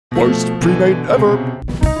worst pre-made ever.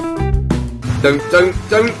 Don't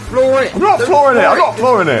floor it. I'm not flooring it. I'm not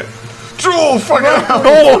flooring it. Oh, fucking hell.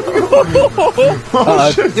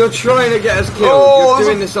 Oh, shit. You're trying to get us killed. Oh, You're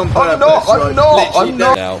doing this on purpose. I'm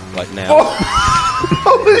not. Now, like now.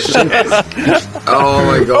 Holy shit. Oh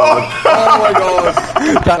my god. Oh my god.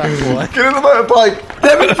 That's why. Get in the motorbike.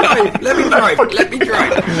 Let me drive. Let me drive. Let me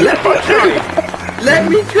drive. Let me drive. Let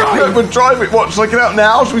me drive. No, we're driving. What, should I get out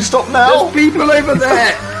now? Should we stop now? There's people over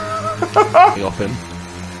there. Off him.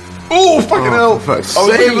 Oh, fucking hell. I was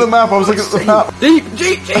looking at the map. I was looking at the map. Jeep.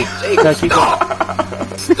 No, keep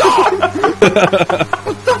Stop. Stop.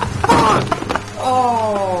 What the fuck?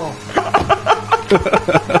 Oh.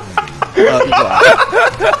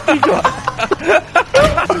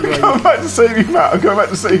 I'm going back to save you, Matt. I'm going back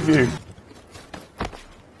to save you.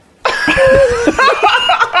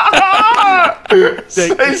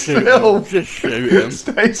 Stay still. Just shoot him.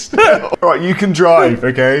 Stay still. Alright, you can drive,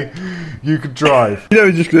 okay? You can drive. You know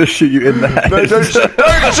he's just going to shoot you in the head. No, don't shoot.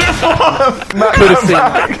 Don't shoot. Matt, come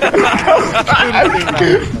back.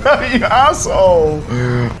 No, you asshole.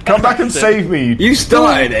 Come back and save me. You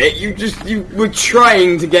started it. You were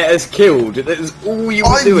trying to get us killed. That was all you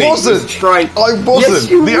were doing. I wasn't. I wasn't. Yes,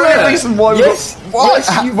 you the were. only reason why Yes,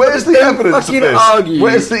 where's the evidence of this? Argue.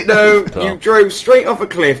 Where's the No, you drove straight off a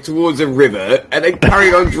cliff towards a river and then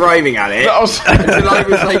carried on driving at it. Until I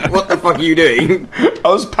was like, what the fuck are you doing? I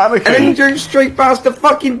was panicking. And then you drove straight past the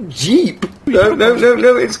fucking Jeep. No,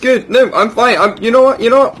 it's good. No, I'm fine. You know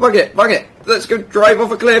what? Fuck it. Let's go drive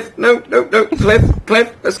off a cliff. No, cliff.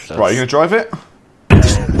 Let's... Right, you gonna drive it?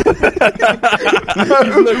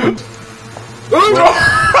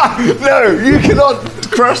 No, you cannot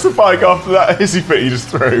crash the bike after that hissy fit you just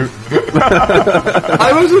threw.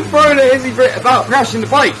 I wasn't throwing a hissy fit about crashing the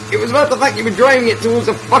bike. It was about the fact you were driving it towards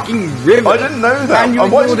a fucking river. I didn't know that. And you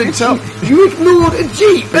ignored a Jeep. You ignored a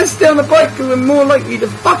Jeep. Let's stay on the bike because we're more likely to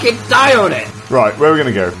fucking die on it. Right, where are we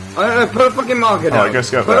gonna go? I don't know, put a fucking marker down. Alright, let's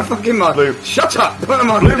go Put there. a fucking marker. Luke. Shut up! Put a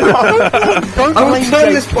marker down. Don't I will blame turn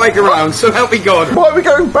Jake. this bike around, so help me God. Why are we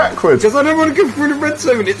going backwards? Because I don't want to go through the red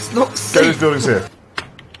zone, it's not Go to safe. these buildings here.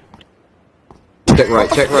 Check right.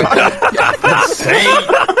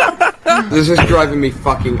 This is driving me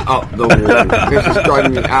fucking up the wall. This is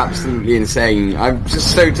driving me absolutely insane. I'm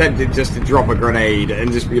just so tempted just to drop a grenade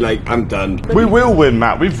and just be like, I'm done. We will win,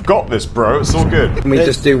 Matt. We've got this, bro. It's all good. Can we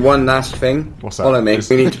just do one last thing? What's that? Follow me.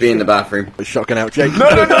 We need to be in the bathroom. Shotgun out, Jake. No,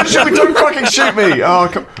 shoot me! Don't fucking shoot me! Oh,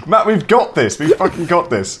 come. Matt, we've got this. We've fucking got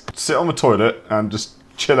this. Sit on the toilet and just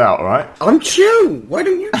chill out, alright? I'm chill. Why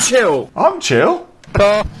don't you chill? I'm chill.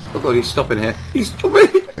 Oh god, he's stopping here. He's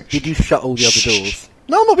stopping. Did you shut all the other doors?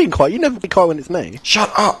 No, I'm not being quiet. You never be quiet when it's me. Shut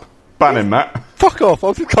up! Ban him, Matt. Fuck off.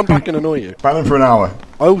 I'll just come back and annoy you. Ban him for an hour.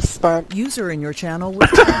 I'll spam. User in your channel was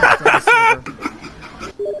banned from the server.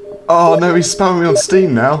 Oh no, he's spamming me on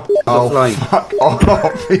Steam now. Oh, Offline. fuck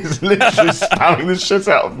off. He's literally spamming the shit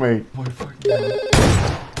out of me.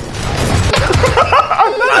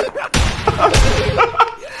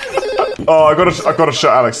 Oh, I gotta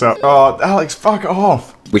shut Alex up. Oh, Alex, fuck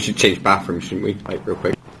off. We should change bathrooms, shouldn't we? Like, real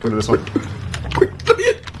quick. Go to this one.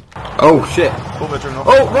 Oh shit. Oh, they're turning off.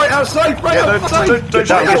 Oh, right outside, right outside. Don't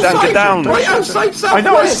Get down. Right outside, southwest. I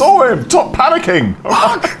know, I saw him. Stop panicking.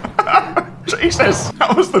 Jesus,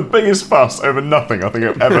 that was the biggest fuss over nothing I think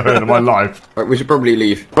I've ever heard in my life. Right, we should probably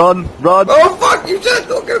leave. Run. Oh fuck, you just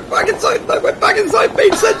not go back inside. I went back inside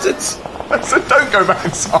main sentence. I said don't go back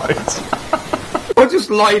inside. Or just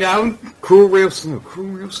lie down. Crawl real slow.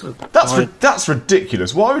 That's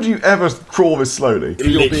ridiculous. Why would you ever crawl this slowly?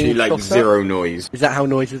 Literally like zero noise. Is that how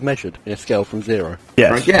noise is measured? In a scale from 0? I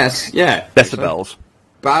Yes. guess, yeah. Decibels.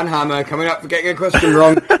 Banhammer coming up for getting a question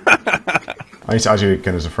wrong. I need to add you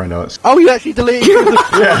again as a friend, Alex. Oh, you actually deleted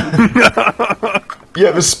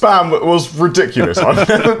Yeah, the spam was ridiculous. I've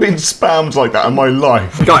never been spammed like that in my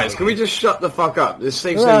life. Guys, can we just shut the fuck up? This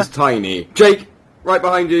safe zone's tiny. Jake, right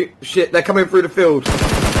behind you. Shit, they're coming through the field.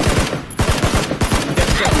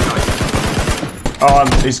 Oh,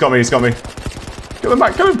 he's got me. Get him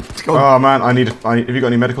back, go. Oh man, have you got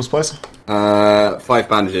any medical supplies? 5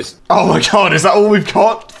 bandages. Oh my god, is that all we've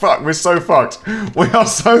got? Fuck, we're so fucked. We are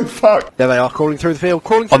so fucked. There they are, crawling through the field.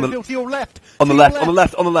 Crawling through the field to your left. On the left.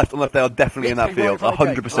 They are definitely in that field.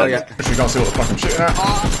 100%. Oh, yeah. We can't see what the fuck I'm shooting at.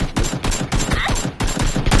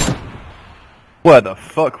 Where the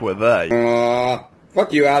fuck were they?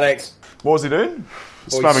 Fuck you, Alex. What was he doing?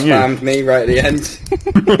 He Spamming you. spammed me right at the end.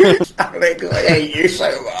 Alex, I hate you so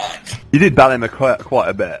much. You did ban him quite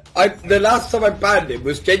a bit. The last time I banned him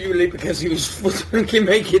was genuinely because he was fucking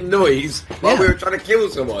making noise while we were trying to kill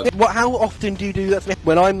someone. How often do you do that to me?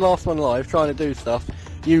 When I'm last one live trying to do stuff,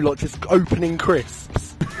 you lot just opening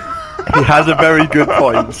crisps. He has a very good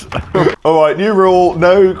point. Alright, new rule,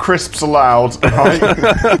 no crisps allowed. Right?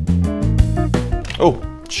 Oh,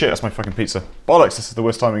 shit, that's my fucking pizza. Bollocks, this is the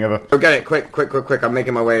worst timing ever. Go get it, quick. I'm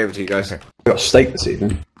making my way over to you guys. Okay. We got steak this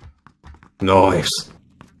evening. Nice.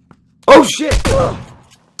 Oh shit!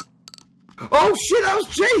 Oh shit, that was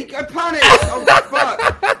Jake! I panicked! Oh fuck!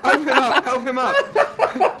 Help him up!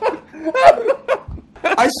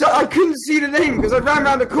 I couldn't see the name because I ran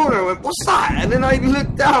around the corner and went, what's that? And then I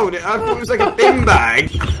looked down and I thought it was like a bin bag.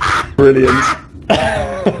 Brilliant.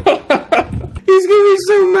 He's gonna be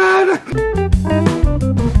so mad!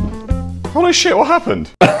 Holy shit, what happened?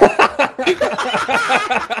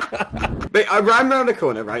 Mate, I ran round the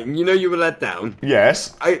corner, right, and you know you were led down.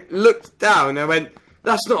 Yes. I looked down and I went,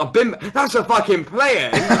 that's not a bin bag, that's a fucking player!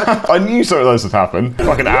 I knew some of those would happen.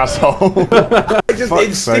 Fucking asshole. I just Fuck's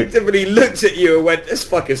instinctively looked at you and went, this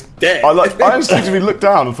fucker's dead. I instinctively looked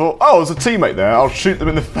down and thought, oh, there's a teammate there, I'll shoot them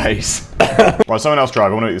in the face. Right, someone else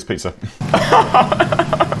drive, I want to eat this pizza.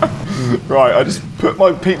 Right, I just put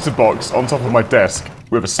my pizza box on top of my desk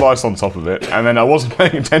with a slice on top of it, and then I wasn't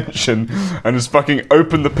paying attention and just fucking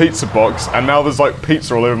opened the pizza box, and now there's like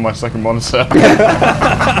pizza all over my second monitor.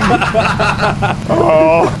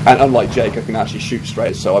 Oh. And unlike Jake, I can actually shoot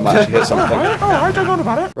straight, so I might actually hit something. I don't know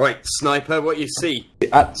about it. Right, sniper, what you see?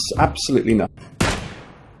 That's absolutely no. I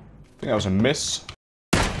think that was a miss.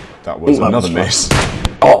 That was Ooh, that another was miss.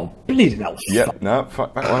 Oh, bleeding hell. Yep, no,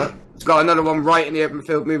 fuck that one. It's got another one right in the open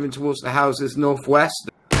field moving towards the houses northwest.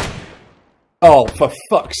 Oh, for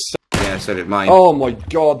fuck's sake. Yeah, so did mine. Oh my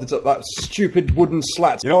god, that stupid wooden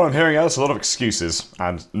slat. You know what I'm hearing, Alice? A lot of excuses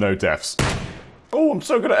and no deaths. Oh, I'm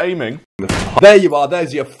so good at aiming. There you are,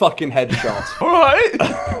 there's your fucking headshot.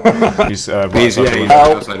 Alright! He's right Easy, outside the yeah, window.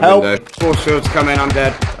 outside the help. window. Four shields coming, I'm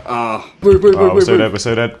dead. Ah. We're We're so dead, we're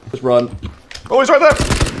so dead. Just run. Oh, he's right there!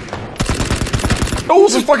 Oh,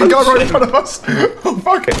 there's a fucking guy right in front of us! Oh,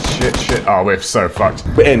 fuck it! Shit. Oh, we're so fucked.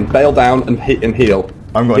 We're in, bail down and heal.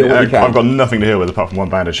 I've Heal what you can. got nothing to heal with apart from one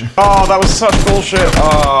bandage. Oh, that was such bullshit!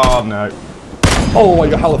 Oh, no. Oh my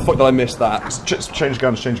god, how the fuck did I miss that? Change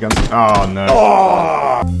guns. Oh, no.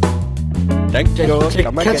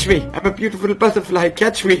 Catch me! I'm a beautiful butterfly.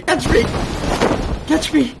 Catch me! Catch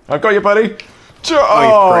me! I've got you, buddy.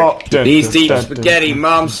 Oh, he's deep spaghetti.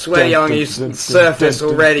 Mom's sweaty on his surface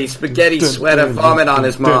already. Spaghetti sweater vomit on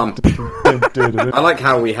his mom. I like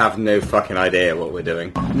how we have no fucking idea what we're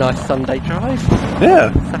doing. Nice Sunday drive.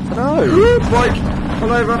 Yeah. No. Bike!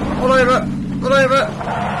 Pull over!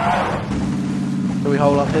 Do we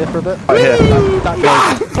hold up here for a bit? Right here.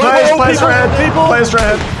 That goes. Players red! Players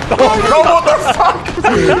red! Oh, what the fuck?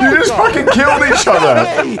 You just fucking killed each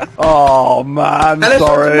other! Oh man,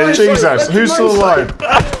 sorry. Jesus, who's still alive?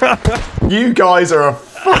 You guys are a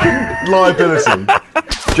fucking liability.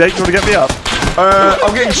 Jake, you want to get me up?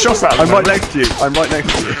 I'm getting shot at. I'm right next to you. I'm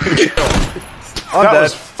That dead.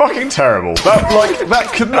 was fucking terrible.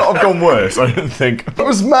 That could not have gone worse, I don't think. What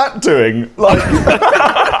was Matt doing?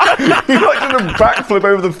 He did a backflip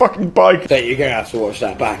over the fucking bike. You're gonna have to watch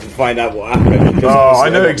that back and find out what happened. Oh, I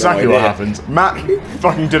know exactly what happened. Matt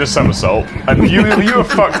fucking did a somersault, and you were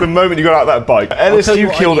fucked the moment you got out of that bike. Ellis, you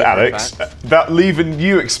killed Alex, that leaving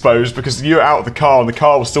you exposed because you were out of the car and the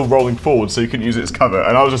car was still rolling forward, so you couldn't use it as cover.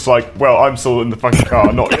 And I was just like, well, I'm still in the fucking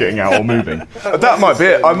car, not getting out or moving. That might be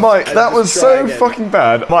it. That was so fucking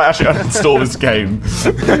bad. I might actually uninstall this game.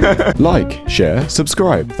 Like, share,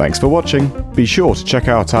 subscribe. Thanks for watching. Be sure to check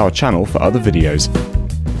out our channel for other videos.